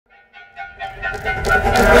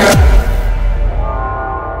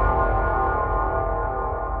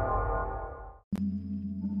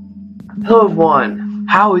everyone,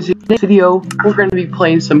 how is it? In this video, we're going to be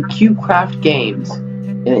playing some CubeCraft games,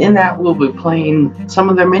 and in that we'll be playing some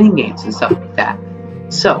of their mini games and stuff like that.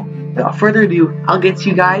 So, without further ado, I'll get to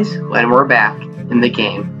you guys when we're back in the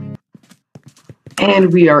game.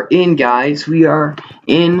 And we are in, guys. We are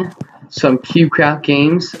in some CubeCraft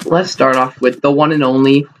games. Let's start off with the one and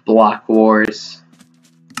only Block Wars.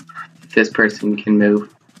 If this person can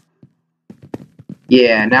move.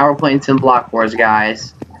 Yeah, now we're playing some Block Wars,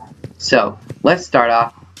 guys. So, let's start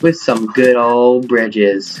off with some good old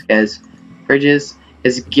bridges, because bridges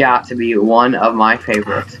has got to be one of my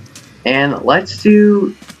favorites. And let's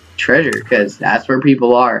do treasure, because that's where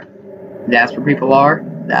people are. That's where people are,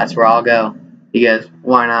 that's where I'll go. Because,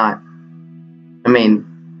 why not? I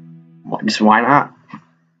mean, just why not?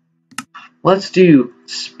 Let's do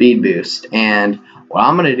speed boost, and what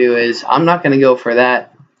I'm going to do is, I'm not going to go for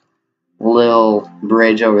that little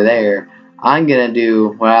bridge over there. I'm going to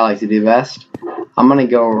do what I like to do best. I'm going to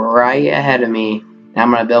go right ahead of me, and I'm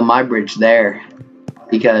going to build my bridge there.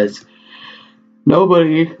 Because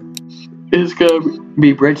nobody is going to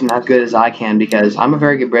be bridging as good as I can, because I'm a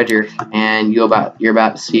very good bridger, and you're about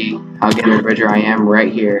to see how good of a bridger I am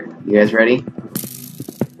right here. You guys ready?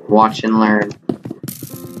 Watch and learn.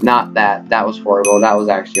 Not that. That was horrible. That was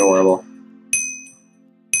actually horrible.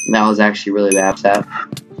 That was actually really bad stuff.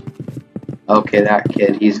 Okay, that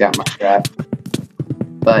kid, he's got my trap.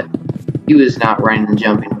 But he was not running and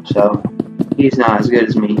jumping, so he's not as good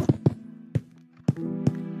as me.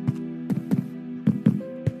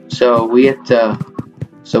 So we have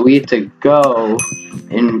to go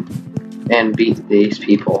and beat these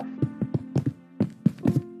people.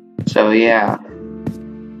 So yeah.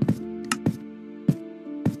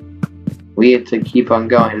 We have to keep on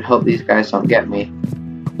going and hope these guys don't get me.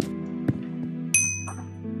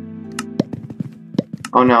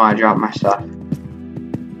 Oh no, I dropped my stuff.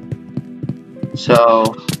 So,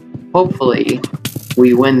 hopefully,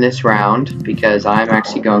 we win this round, because I'm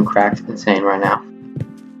actually going cracked insane right now.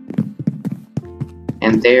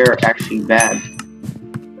 And they're actually bad.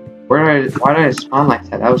 Why did I spawn like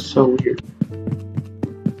that? That was so weird.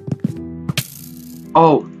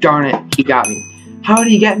 Oh, darn it, he got me. How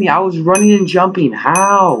did he get me? I was running and jumping.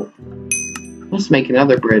 How? Let's make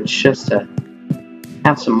another bridge just to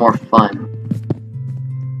have some more fun.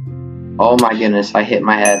 Oh my goodness, I hit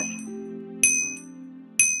my head.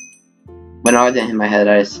 Well, no, I didn't hit my head,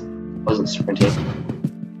 I just wasn't sprinting.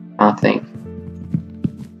 I don't think.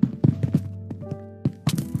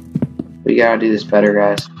 We gotta do this better,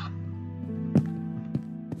 guys.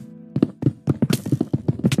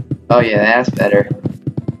 Oh yeah, that's better.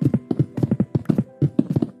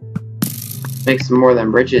 Make some more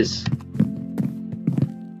than bridges.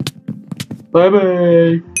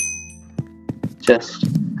 Bye-bye! Just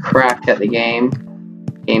cracked at the game.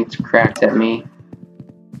 Game's cracked at me.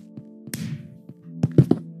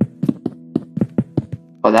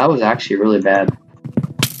 Oh, that was actually really bad.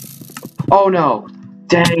 Oh no!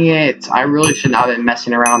 Dang it! I really should not have been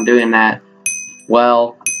messing around doing that.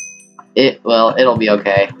 Well, it'll be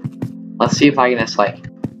okay. Let's see if I can just like.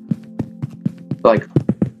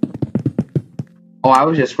 Oh, I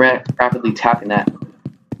was just rapidly tapping that.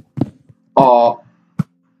 Oh.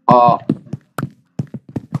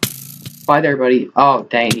 Bye there, buddy. Oh,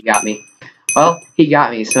 dang, he got me. Well, he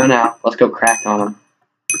got me, so now let's go crack on him.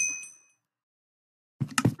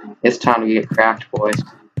 It's time to get cracked, boys.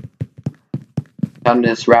 Time to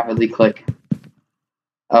just rapidly click.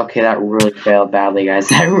 Okay, that really failed badly, guys.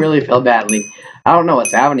 That really failed badly. I don't know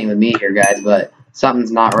what's happening with me here, guys, but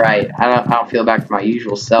something's not right. I don't feel back to my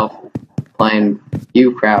usual self playing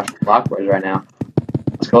CubeCraft Block Wars right now.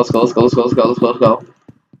 Let's go.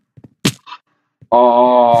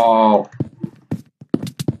 Oh.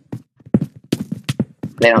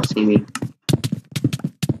 They don't see me.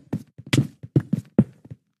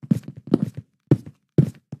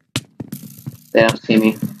 They don't see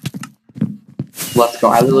me. Let's go.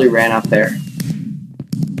 I literally ran up there.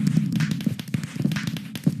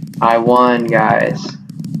 I won, guys.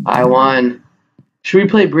 I won. Should we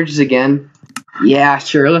play bridges again? Yeah,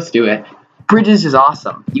 sure. Let's do it. Bridges is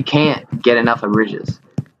awesome. You can't get enough of bridges.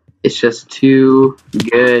 It's just too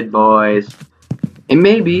good, boys. And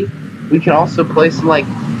maybe we can also play some, like,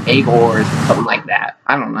 egg wars or something like that.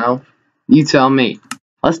 I don't know. You tell me.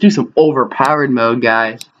 Let's do some overpowered mode,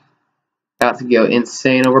 guys. About to go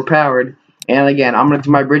insane overpowered. And again, I'm going to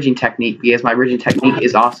do my bridging technique, because my bridging technique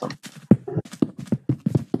is awesome.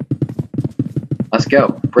 Let's go.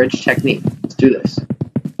 Bridge technique. Let's do this.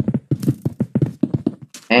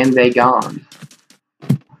 And they gone.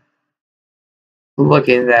 Look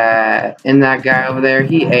at that. And that guy over there,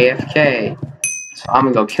 he AFK. So I'm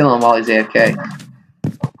gonna go kill him while he's AFK.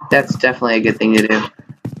 That's definitely a good thing to do.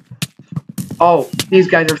 Oh, these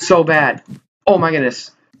guys are so bad. Oh my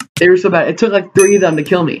goodness. They were so bad. It took like 3 of them to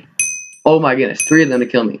kill me. Oh my goodness, 3 of them to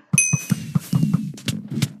kill me.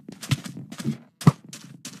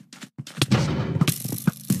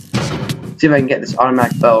 See if I can get this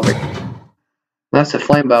automatic bow over here. That's a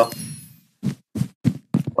flame bow.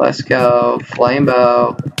 Let's go, flame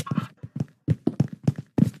bow.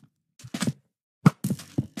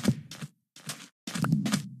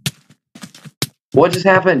 What just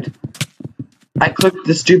happened? I clicked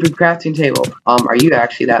the stupid crafting table. Are you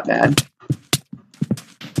actually that bad?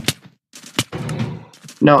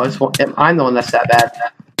 No, I'm the one that's that bad.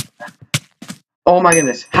 Oh my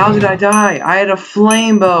goodness, how did I die? I had a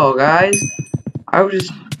flame bow, guys. I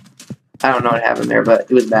don't know what happened there, but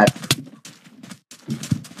it was bad.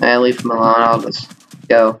 And leave him alone, I'll just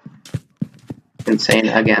go insane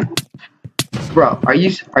again. Bro, are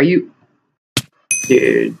you,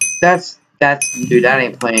 dude, dude, that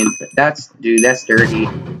ain't playing, dude, that's dirty.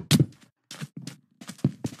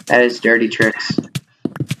 That is dirty tricks.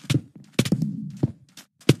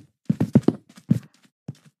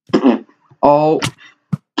 Oh,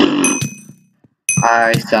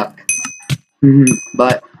 I suck.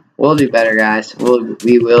 But we'll do better, guys.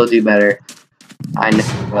 We will do better. I know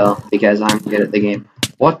we will, because I'm good at the game.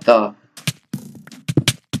 What the?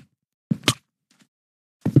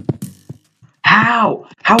 How?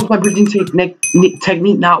 How is my bridging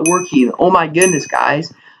technique not working? Oh my goodness,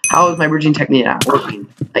 guys. How is my bridging technique not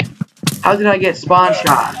working? Like, how did I get spawn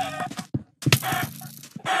shot?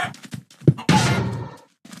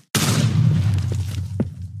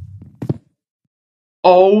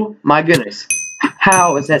 Oh my goodness.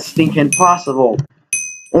 How is that stinking possible?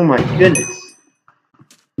 Oh my goodness.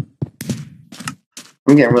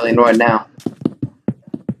 I'm getting really annoyed now.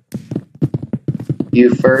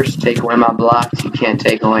 You first take away my blocks, you can't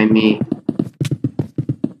take away me.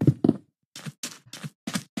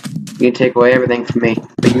 You can take away everything from me,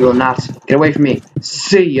 but you will not get away from me.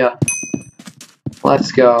 See ya.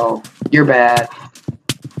 Let's go. You're bad.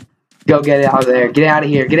 Go get out of there. Get out of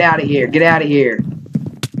here. Get out of here. Get out of here.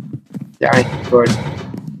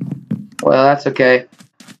 Well, that's okay.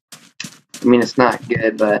 I mean, it's not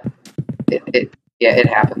good, but yeah, it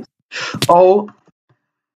happens. Oh,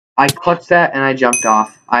 I clutched that and I jumped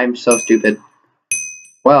off. I'm so stupid.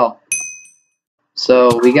 Well,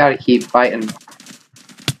 so we gotta keep fighting.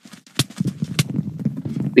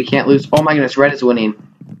 We can't lose. Oh my goodness, red is winning.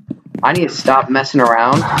 I need to stop messing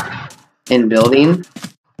around in building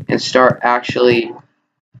and start actually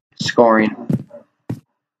scoring.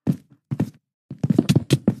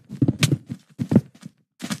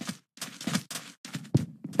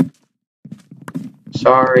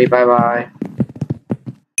 Sorry, bye-bye.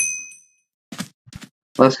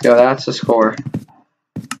 Let's go, that's the score.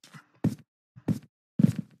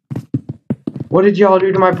 What did y'all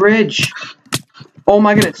do to my bridge? Oh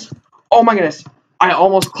my goodness. Oh my goodness. I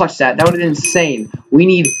almost clutched that. That would have been insane. We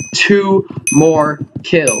need 2 more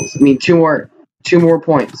kills. I mean, 2 more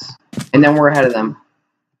points. And then we're ahead of them.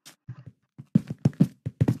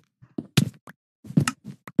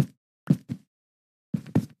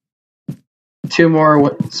 Two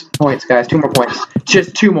more points, guys. 2 more points.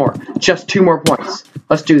 Just 2 more. Just 2 more points.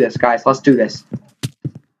 Let's do this, guys. Let's do this.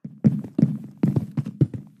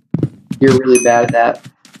 You're really bad at that.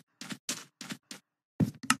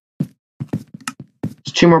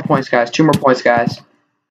 Just 2 more points, guys. 2 more points, guys.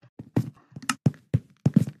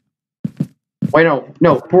 Wait, no.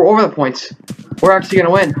 No, we're over the points. We're actually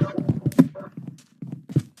gonna win.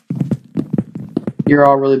 You're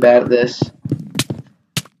all really bad at this.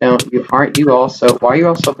 No, aren't you also? Why are you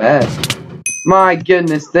all so bad? My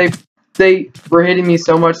goodness, they were hitting me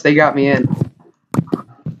so much they got me in.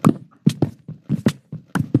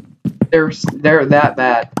 They're that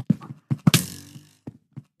bad.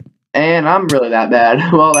 And I'm really that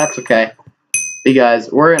bad. Well, that's okay. Because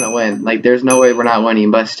we're gonna win. Like, there's no way we're not winning,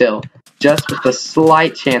 but still. Just with the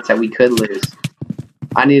slight chance that we could lose.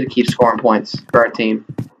 I need to keep scoring points for our team.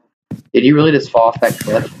 Did you really just fall off that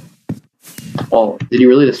cliff? Well, did you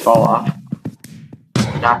really just fall off?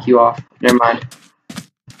 Knock you off? Never mind.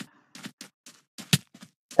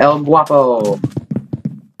 El Guapo.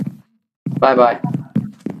 Bye-bye.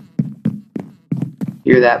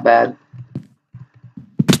 You're that bad.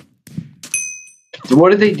 So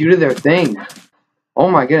what did they do to their thing? Oh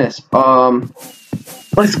my goodness.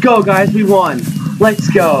 Let's go, guys. We won. Let's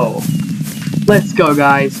go. Let's go,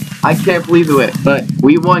 guys. I can't believe it, but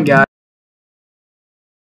we won, guys.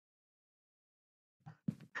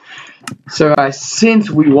 So, guys, since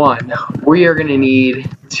we won, we are going to need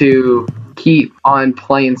to keep on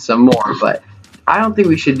playing some more, but I don't think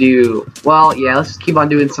we should do, well, yeah, let's just keep on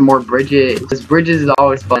doing some more bridges, because bridges is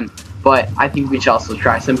always fun, but I think we should also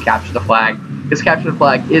try some capture the flag, because capture the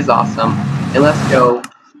flag is awesome. And let's go,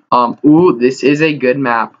 ooh, this is a good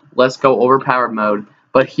map. Let's go overpowered mode,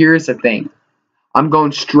 but here's the thing. I'm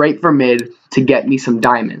going straight for mid to get me some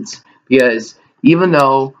diamonds, because even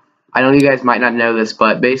though, I know you guys might not know this,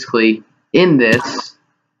 but basically, in this,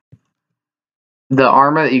 the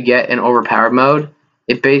armor that you get in overpowered mode,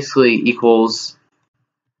 it basically equals,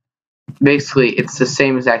 it's the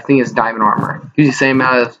same exact thing as diamond armor. It gives you the same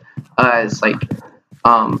amount of, as like,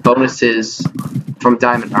 bonuses from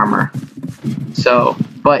diamond armor. So,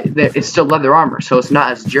 but it's still leather armor, so it's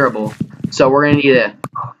not as durable. So we're gonna need to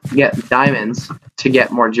get diamonds to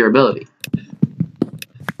get more durability.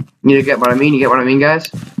 You get what I mean? You get what I mean,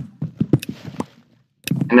 guys?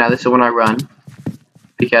 And now this is when I run,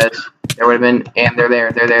 because there would have been, and they're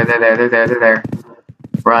there.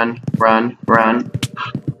 Run.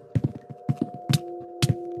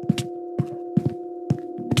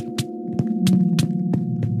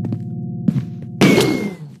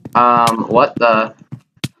 What the?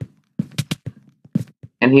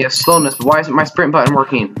 And he has slowness, but why isn't my sprint button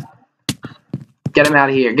working? Get him out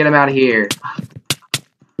of here. Get him out of here.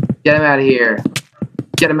 Get him out of here.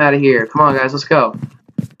 Get him out of here. Come on, guys, let's go.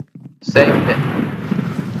 Save it.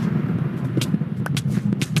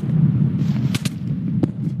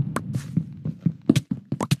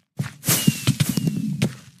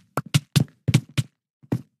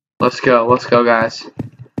 Let's go, guys.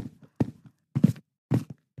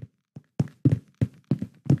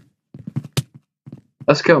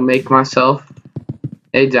 Let's go make myself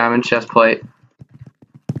a diamond chest plate.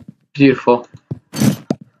 Beautiful.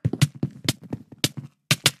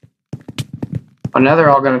 Oh, now they're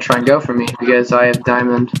all gonna try and go for me because I have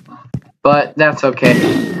diamond. But that's okay.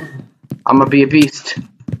 I'm gonna be a beast.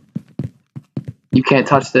 You can't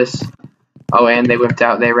touch this. Oh, and they whipped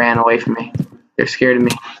out. They ran away from me. They're scared of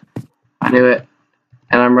me. I knew it.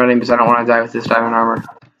 And I'm running because I don't want to die with this diamond armor.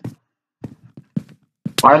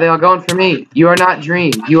 Why are they all going for me? You are not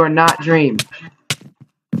Dream. You are not Dream.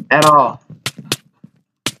 At all.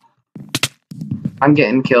 I'm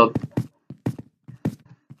getting killed.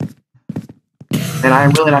 And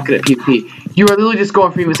I'm really not good at PvP. You are literally just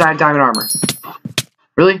going for me because I have diamond armor.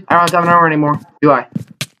 Really? I don't have diamond armor anymore. Do I?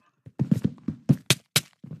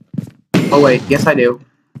 Oh wait, yes I do.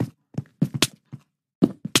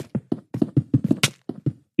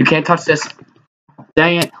 You can't touch this.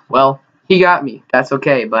 Dang it. Well, he got me. That's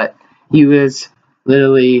okay, but he was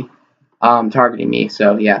literally targeting me,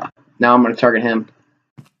 so yeah. Now I'm gonna target him.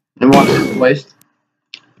 And watch this, boys.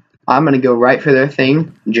 I'm gonna go right for their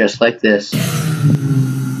thing, just like this.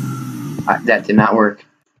 That did not work.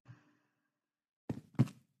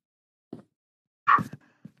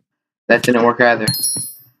 That didn't work either.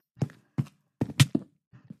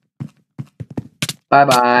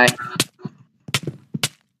 Bye-bye.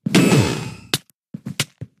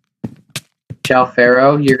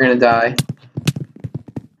 Jalfaro, you're gonna die.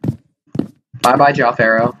 Bye-bye,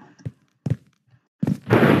 Jalfaro.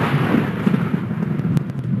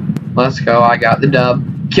 Let's go, I got the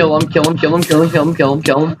dub. Kill him, kill him, kill him, kill him, kill him, kill him,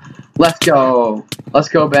 kill him. Let's go. Let's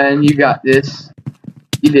go, Ben. You got this.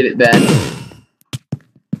 You did it, Ben.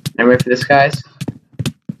 And wait for this, guys.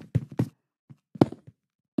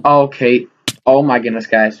 Okay. Oh my goodness,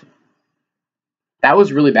 guys. That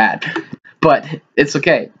was really bad. But it's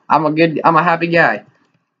okay. I'm a happy guy.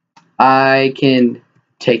 I can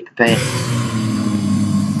take the pain.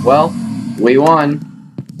 Well, we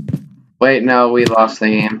won. Wait, no, we lost the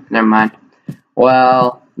game. Never mind.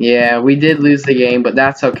 Well, yeah, we did lose the game, but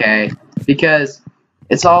that's okay. Because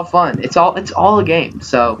it's all fun. It's all a game.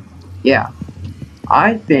 So, yeah.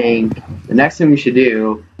 I think the next thing we should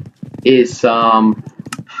do is some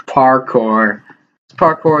parkour.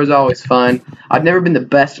 Parkour is always fun. I've never been the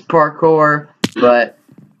best at parkour, but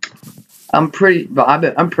I'm pretty good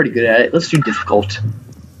at it. Let's do difficult.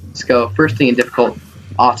 Let's go. First thing in difficult,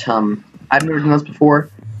 autumn. I've never done this before.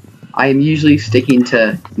 I am usually sticking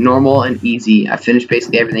to normal and easy. I finished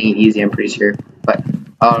basically everything in easy, I'm pretty sure. But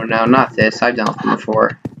oh no, not this. I've done it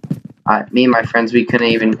before. Me and my friends, we couldn't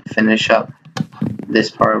even finish up this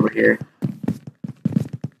part over here.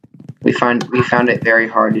 We found it very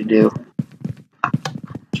hard to do.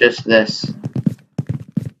 Just this.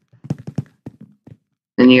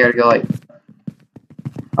 Then you gotta go like,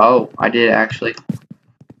 oh, I did actually.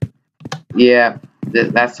 Yeah,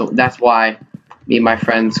 that's why me and my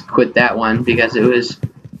friends quit that one, because it was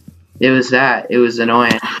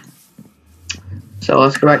annoying. So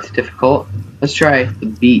let's go back to difficult. Let's try the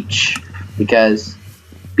beach, because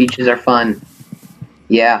speeches are fun.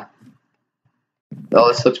 Yeah. Oh,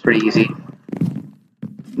 this looks pretty easy.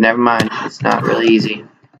 Never mind, it's not really easy.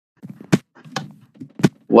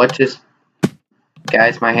 What just...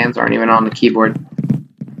 Guys, my hands aren't even on the keyboard.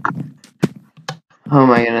 Oh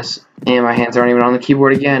my goodness. And my hands aren't even on the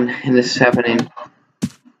keyboard again, and this is happening.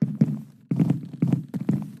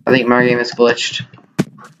 I think my game is glitched.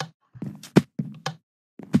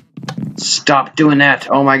 Stop doing that!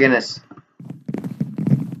 Oh my goodness.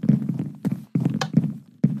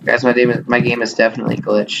 Guys, my game is definitely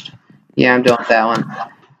glitched. Yeah, I'm done with that one.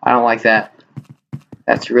 I don't like that.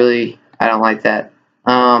 That's really... I don't like that.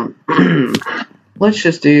 Let's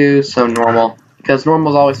just do some normal, because normal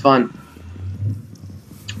is always fun.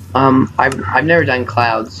 I've never done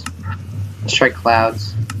clouds. Let's try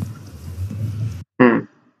clouds.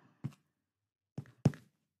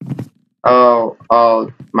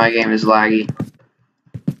 Oh, my game is laggy.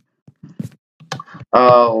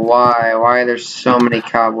 Oh, why? Why are there so many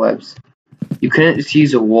cobwebs? You couldn't just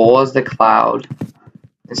use a wool as the cloud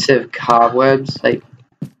instead of cobwebs? Like,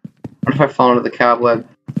 what if I fall into the cobweb?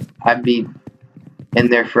 I'd be in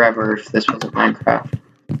there forever if this wasn't Minecraft.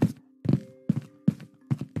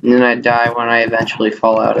 And then I'd die when I eventually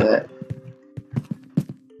fall out of it.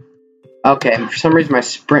 Okay, for some reason my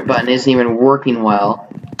sprint button isn't even working well.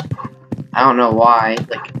 I don't know why.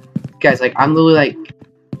 Like, guys, like, I'm literally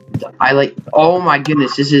like, oh my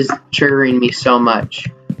goodness, this is triggering me so much.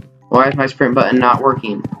 Why is my sprint button not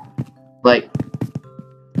working? Like,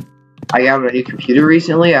 I got a new computer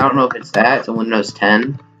recently. I don't know if it's that. It's a Windows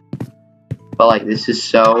 10. But, like, this is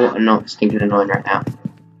so stinking annoying right now.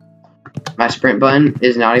 My sprint button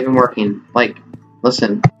is not even working. Like,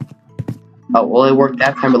 listen. Oh, well, it worked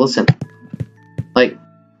that time, but listen. Like,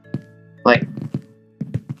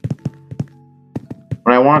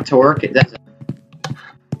 when I want it to work, it doesn't.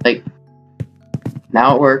 Like,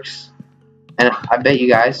 now it works. And I bet you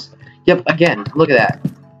guys, yep, again, look at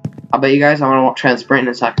that. I bet you guys I'm going to try and sprint and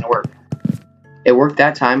it's not going to work. It worked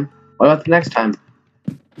that time. What about the next time?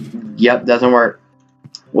 Yep, doesn't work.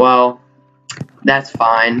 Well, that's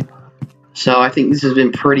fine. So I think this has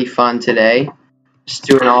been pretty fun today. Just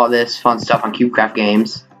doing all this fun stuff on CubeCraft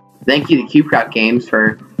Games. Thank you to CubeCraft Games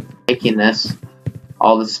for making this,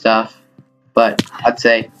 all this stuff. But I'd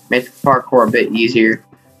say make parkour a bit easier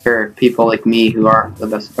for people like me who aren't the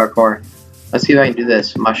best at parkour. Let's see if I can do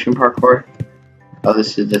this. Mushroom parkour. Oh,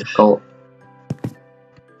 this is difficult.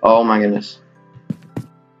 Oh my goodness.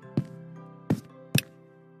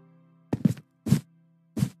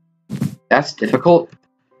 That's difficult?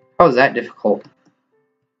 How is that difficult?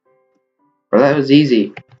 Or that was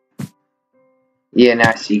easy. Yeah, now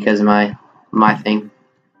I see because of my thing.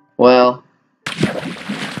 Well,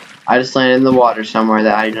 I just landed in the water somewhere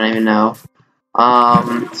that I don't even know.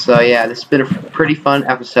 So yeah, this has been a pretty fun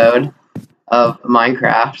episode of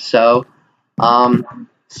Minecraft. So,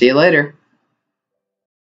 see you later.